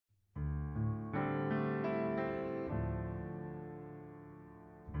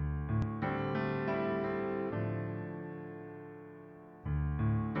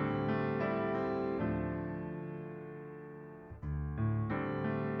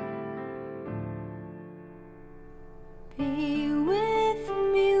Be with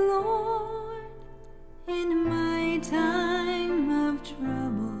me, Lord, in my time of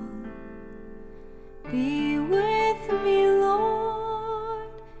trouble. Be with me,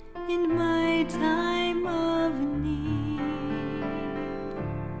 Lord, in my time of need.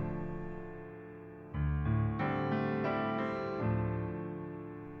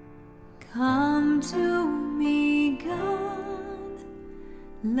 Come to me, God,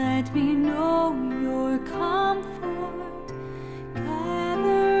 let me know your comfort.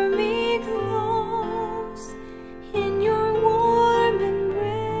 Gather me close in your warm embrace.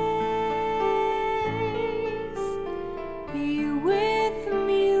 Be with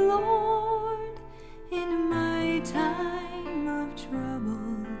me, Lord, in my time of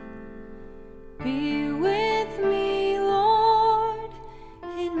trouble. Be with me, Lord,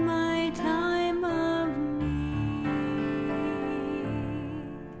 in my time of need.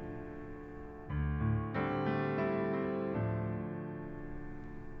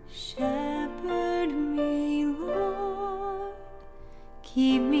 Shepherd me, Lord,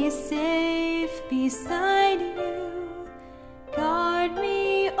 keep me safe beside you. Guard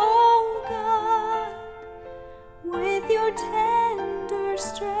me, O God, with your tender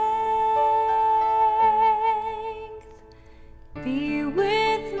strength. Be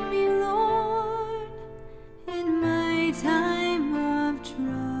with me, Lord, in my time of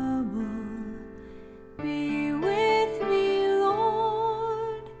trouble. Be with me,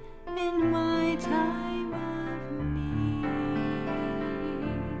 Lord, in my time of need.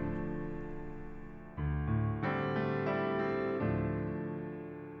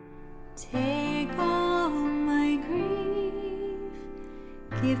 Take all my grief,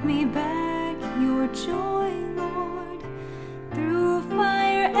 give me back your joy, Lord, through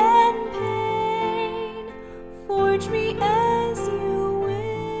fire and pain. Forge me as you will.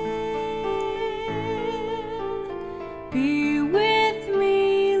 Be with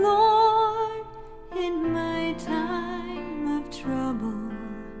me, Lord, in my time of trouble.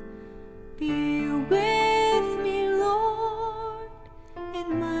 Be with me, Lord,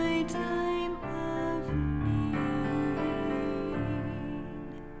 in my time of need.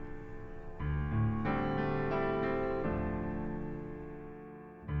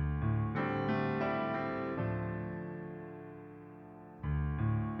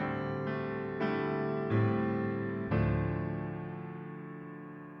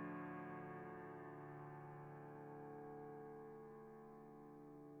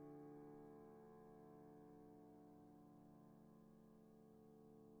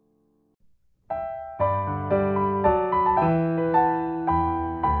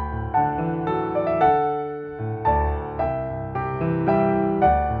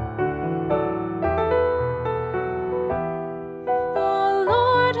 The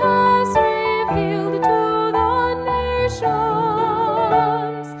Lord has revealed to the nations,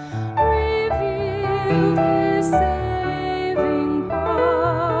 revealed his saving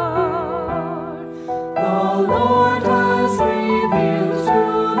power. The Lord has revealed to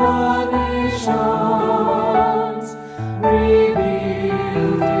the nations.